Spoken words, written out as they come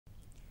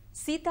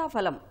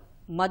సీతాఫలం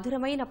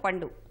మధురమైన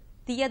పండు.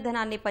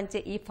 తీయదనాన్ని పంచే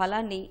ఈ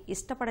ఫలాన్ని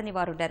ఇష్టపడని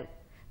వారుండరు.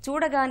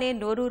 చూడగానే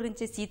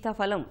నోరూరించే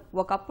సీతాఫలం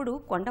ఒకప్పుడు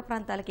కొండ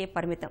ప్రాంతాలకే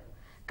పరిమితం.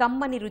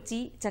 కమ్మని రుచి,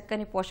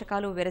 చక్కని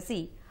పోషకాలు వెరసి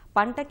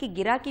పంటకి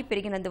గిరాకీ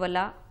పెరిగినందువల్ల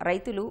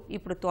రైతులు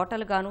ఇప్పుడు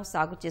తోటలుగాను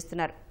సాగు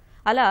చేస్తున్నారు.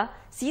 అలా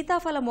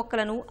సీతాఫల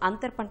మొక్కలను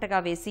అంతర్పంటగా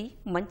వేసి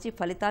మంచి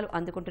ఫలితాలు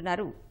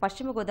అందుకుంటున్నారు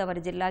పశ్చిమ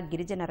గోదావరి జిల్లా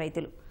గిరిజన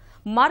రైతులు.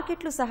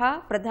 మార్కెట్లు సహా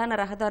ప్రధాన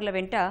రహదారుల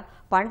వెంట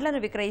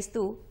పండ్లను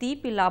విక్రయిస్తూ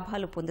తీపి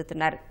లాభాలు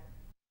పొందుతున్నారు.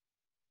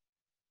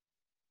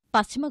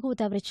 పశ్చిమ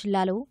గోదావరి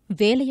జిల్లాలో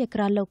వేల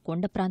ఎకరాల్లో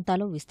కొండ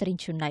ప్రాంతాలు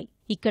విస్తరించున్నాయి.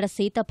 ఇక్కడ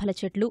సీతాఫల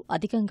చెట్లు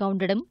అధికంగా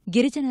ఉండడం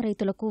గిరిజన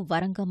రైతులకు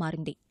వరంగా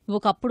మారింది.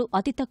 ఒకప్పుడు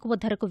అతి తక్కువ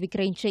ధరకు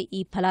విక్రయించే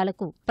ఈ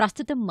ఫలాలకు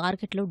ప్రస్తుతం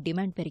మార్కెట్లో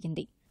డిమాండ్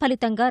పెరిగింది.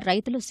 ఫలితంగా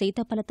రైతులు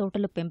సీతాఫల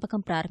తోటలు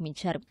పెంపకం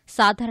ప్రారంభించారు.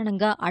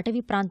 సాధారణంగా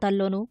అటవీ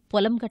ప్రాంతాల్లోనూ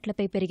పొలం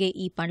గట్లపై పెరిగే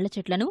ఈ పండ్ల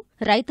చెట్లను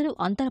రైతులు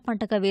అంతర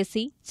పంటగా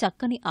వేసి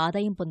చక్కని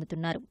ఆదాయం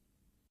పొందుతున్నారు.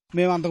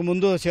 మేము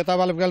అంతకుముందు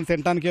సీతాఫలకాయలు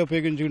తినడానికే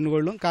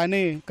ఉపయోగించుకునేవాళ్ళం. కానీ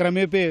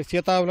క్రమేపీ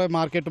సీతాఫల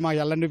మార్కెట్ మా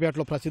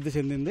ఎల్లండిపేటలో ప్రసిద్ధి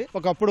చెందింది.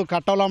 ఒకప్పుడు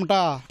కట్టవలమట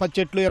 10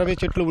 చెట్లు 20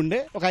 చెట్లు ఉండే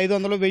ఒక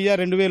 500, 1000,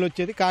 2000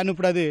 వచ్చేది. కానీ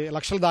ఇప్పుడు అది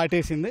లక్షలు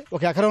దాటేసింది.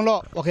 ఒక ఎకరంలో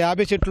ఒక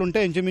 50 చెట్లు ఉంటే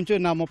ఇంచుమించు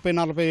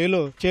 30-40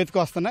 ఏళ్ళు చేతికి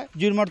వస్తున్నాయి.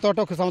 జీడిమడి తోట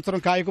ఒక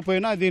సంవత్సరం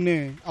కాయకపోయినా దీన్ని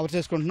అవర్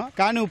చేసుకుంటున్నాం.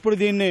 కానీ ఇప్పుడు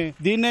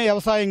దీన్నే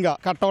వ్యవసాయంగా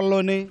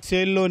కట్టవల్లోని,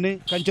 సేల్లోని,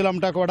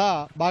 కంచులమట కూడా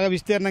బాగా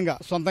విస్తీర్ణంగా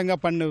సొంతంగా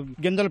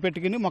గింజలు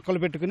పెట్టుకుని,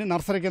 మొక్కలు పెట్టుకుని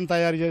నర్సరీ కింద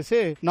తయారు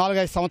చేసి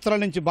 4-5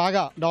 సంవత్సరాల నుంచి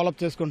బాగా డెవలప్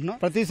చేసుకుంటున్నాం.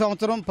 ప్రతి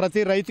సంవత్సరం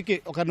ప్రతి రైతుకి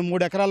ఒక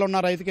 3 ఎకరాలు ఉన్న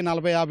రైతుకి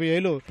 40-50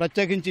 ఏళ్ళు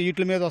ప్రత్యేకించి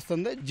వీటి మీద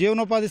వస్తుంది.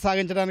 జీవనోపాధి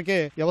సాగించడానికి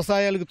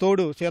వ్యవసాయాలకు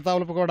తోడు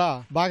సీతాఫలపు కూడా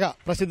బాగా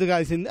ప్రసిద్ధి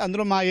గాసింది.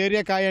 అందులో మా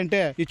ఏరియా కాయ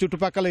అంటే ఈ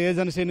చుట్టుపక్కల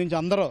ఏజెన్సీ నుంచి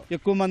అందరూ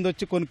ఎక్కువ మంది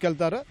వచ్చి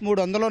కొనుక్కెళ్తారు.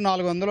 300,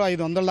 400,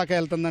 500 దాకా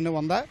వెళ్తుందండి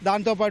 100.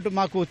 దాంతో పాటు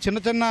మాకు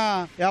చిన్న చిన్న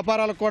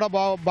వ్యాపారాలకు కూడా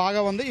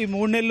బాగా ఉంది. ఈ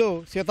 3 నెలలు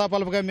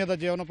సీతాఫలపుకాయ మీద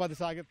జీవనోపాధి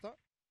సాగిస్తాం.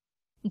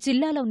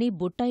 జిల్లాలోని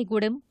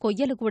బుట్టాయిగూడెం,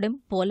 కొయ్యలగూడెం,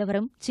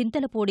 పోలవరం,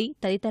 చింతలపూడి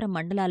తదితర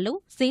మండలాల్లో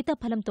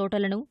సీతాఫలం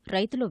తోటలను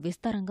రైతులు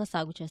విస్తారంగా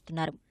సాగు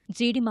చేస్తున్నారు.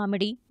 జీడి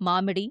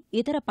మామిడి,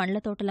 ఇతర పండ్ల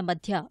తోటల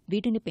మధ్య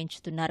వీటిని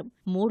పెంచుతున్నారు.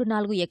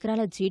 3-4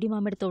 ఎకరాల జీడి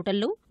మామిడి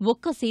తోటల్లో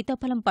ఒక్క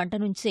సీతాఫలం పంట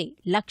నుంచే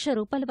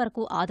 ₹1,00,000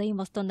 వరకు ఆదాయం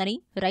వస్తోందని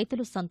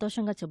రైతులు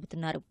సంతోషంగా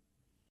చెబుతున్నారు.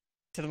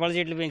 సీతాఫల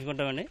చెట్లు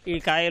పెంచుకుంటామండి. ఈ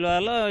కాయల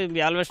వల్ల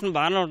వాల్యుయేషన్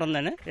బాగానే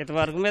ఉంటుందండి.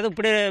 ఇంతవరకు మీద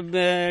ఇప్పుడే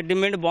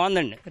డిమాండ్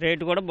బాగుందండి.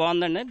 రేటు కూడా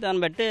బాగుందండి.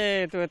 దాన్ని బట్టి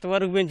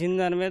ఇంతవరకు పెంచిన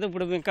దాని మీద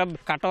ఇప్పుడు ఇంకా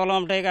కట్టవలం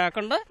ఉంటాయి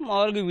కాకుండా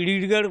మామూలుగా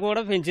విడివిడిగా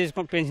కూడా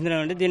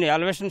పెంచుతున్నామండి. దీని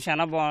వాల్యుయేషన్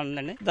చాలా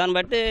బాగుందండి. దాన్ని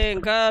బట్టి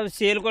ఇంకా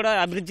సేల్ కూడా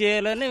అభివృద్ధి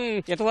చేయాలని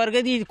ఇంతవరకు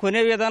అయితే ఇది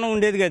కొనే విధానం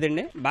ఉండేది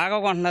కదండి. బాగా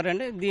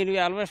కొంటున్నారండి. దీని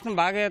వాల్యుయేషన్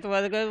బాగా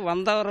ఇంతవరకు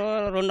 100,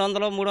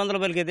 200,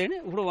 300 పలికేదండి.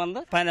 ఇప్పుడు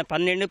 100,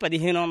 12,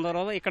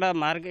 1500 ఇక్కడ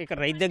మార్కెట్ ఇక్కడ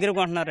రైతు దగ్గర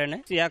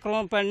కొంటున్నారండి.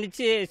 ఎకరం పండించి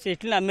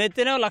చెట్లు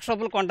అమ్మేస్తేనే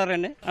 ₹1,00,000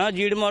 కొంటారండి.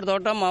 జీడిమాడి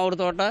తోట, మామిడి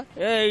తోట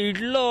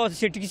ఇట్లో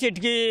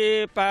చెట్టుకి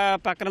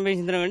పక్కన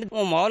పెంచుతున్నామండి.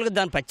 మామూలుగా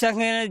దాని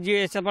ప్రత్యేకంగా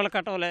సీతాఫల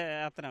కట్టవలే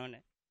వేస్తున్నామండి.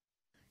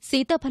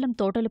 సీతాఫలం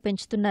తోటలు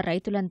పెంచుతున్న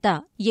రైతులంతా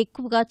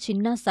ఎక్కువగా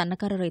చిన్న,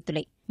 సన్నకారు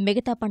రైతులే.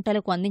 మిగతా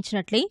పంటలకు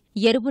అందించినట్లే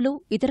ఎరువులు,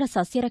 ఇతర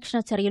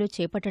సస్యరక్షణ చర్యలు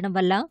చేపట్టడం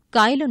వల్ల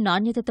కాయలు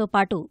నాణ్యతతో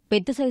పాటు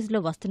పెద్ద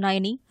సైజులో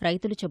వస్తున్నాయని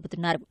రైతులు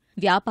చెబుతున్నారు.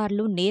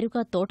 వ్యాపారులు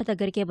నేరుగా తోట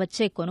దగ్గరికే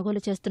వచ్చే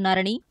కొనుగోలు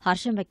చేస్తున్నారని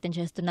హర్షం వ్యక్తం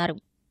చేస్తున్నారు.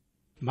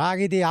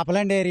 బాగా ఇది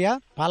అపలాండ్ ఏరియా,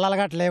 పల్లాలు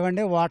గట్ట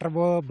లేవండి. వాటర్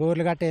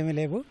బోర్లు గట్ట ఏమీ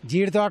లేవు.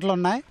 జీడి తోటలు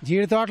ఉన్నాయి.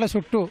 జీడి తోటల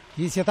చుట్టూ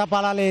ఈ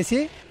సీతాఫలాలు వేసి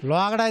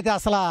లోగడైతే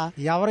అసలు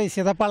ఎవరు ఈ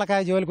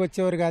సీతాఫలకాయ జోలికి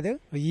వచ్చేవారు కాదు.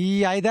 ఈ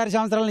 5-6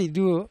 సంవత్సరాలు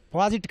ఇది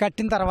ప్రాజెక్ట్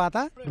కట్టిన తర్వాత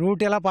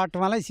రూట్ ఇలా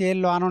పట్టడం వల్ల సేల్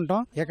లోన్ ఉంటాం.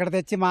 ఇక్కడ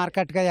తెచ్చి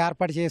మార్కెట్ గా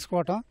ఏర్పాటు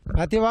చేసుకోవటం.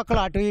 ప్రతి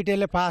ఒక్కరు అటు ఇటు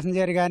వెళ్ళే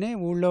ప్యాసింజర్ గానీ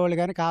ఊళ్ళో వాళ్ళు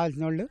గానీ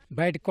కావాల్సిన వాళ్ళు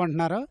బయటకు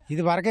కొంటున్నారు.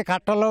 ఇది వరకే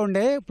కట్టల్లో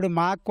ఉండే. ఇప్పుడు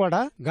మాకు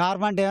కూడా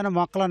గవర్నమెంట్ ఏమైనా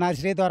మొక్కలు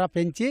నర్సరీ ద్వారా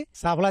పెంచి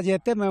సప్లై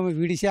చేస్తే మేము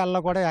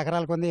విడిశాలలో కూడా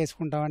ఎకరాల కొంత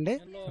వేసుకుంటామండి.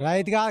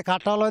 రైతుగా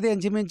కట్టలోది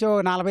ఇంచుమించు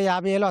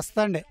 40-50 ఏళ్ళు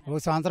వస్తుందండి.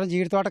 ఒక సంవత్సరం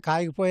జీడి తోట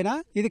కాయకపోయినా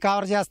ఇది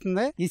కవర్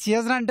చేస్తుంది. ఈ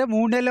సీజన్ అంటే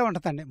 3 నెలలే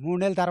ఉంటుందండి.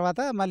 3 నెలల తర్వాత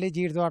మళ్ళీ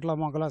జీడి తోటలో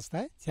మొక్కలు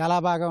వస్తాయి. చాలా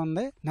బాగా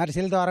ఉంది.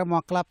 నర్సరీల ద్వారా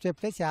మొక్కలు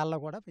చెప్తే చాలా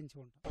కూడా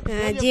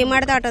పెంచుకుంటాం.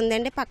 జీమాడి తోట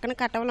ఉందండి. పక్కన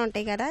కట్టవలు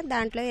ఉంటాయి కదా,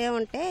 దాంట్లో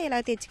ఏముంటే ఇలా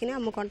తెచ్చుకుని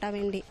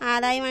అమ్ముకుంటామండి.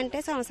 ఆదాయం అంటే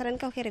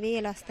సంవత్సరానికి ఒక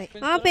 20,000 వస్తాయి.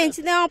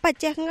 పెంచుదాం,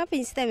 ప్రత్యేకంగా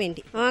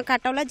పెంచుతామండి.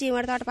 కట్టవలో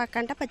జీమాడి తోట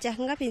పక్కంట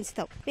ప్రత్యేకంగా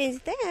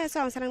పెంచితే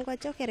సంవత్సరానికి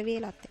వచ్చి ఒక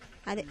 20,000 వస్తాయి.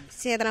 అదే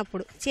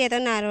సీతనప్పుడు,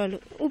 సీతం 4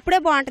 రోజులు.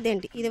 ఇప్పుడే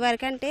బాగుంటుందండి. ఇది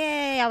వరకు అంటే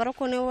ఎవరో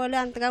కొనేవాళ్ళు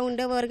అంతగా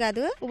ఉండేవారు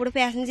కాదు. ఇప్పుడు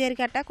ప్యాసింజర్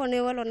గట్ట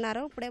కొనేవాళ్ళు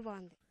ఉన్నారు. ఇప్పుడే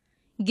బాగుంది.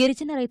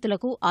 గిరిజన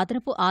రైతులకు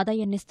అదనపు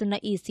ఆదాయాన్నిస్తున్న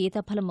ఈ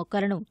సీతాఫలం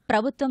మొక్కలను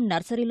ప్రభుత్వం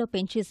నర్సరీలో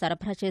పెంచి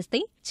సరఫరా చేస్తే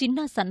చిన్న,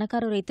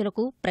 సన్నకారు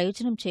రైతులకు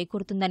ప్రయోజనం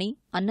చేకూరుతుందని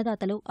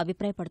అన్నదాతలు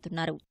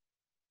అభిప్రాయపడుతున్నారు.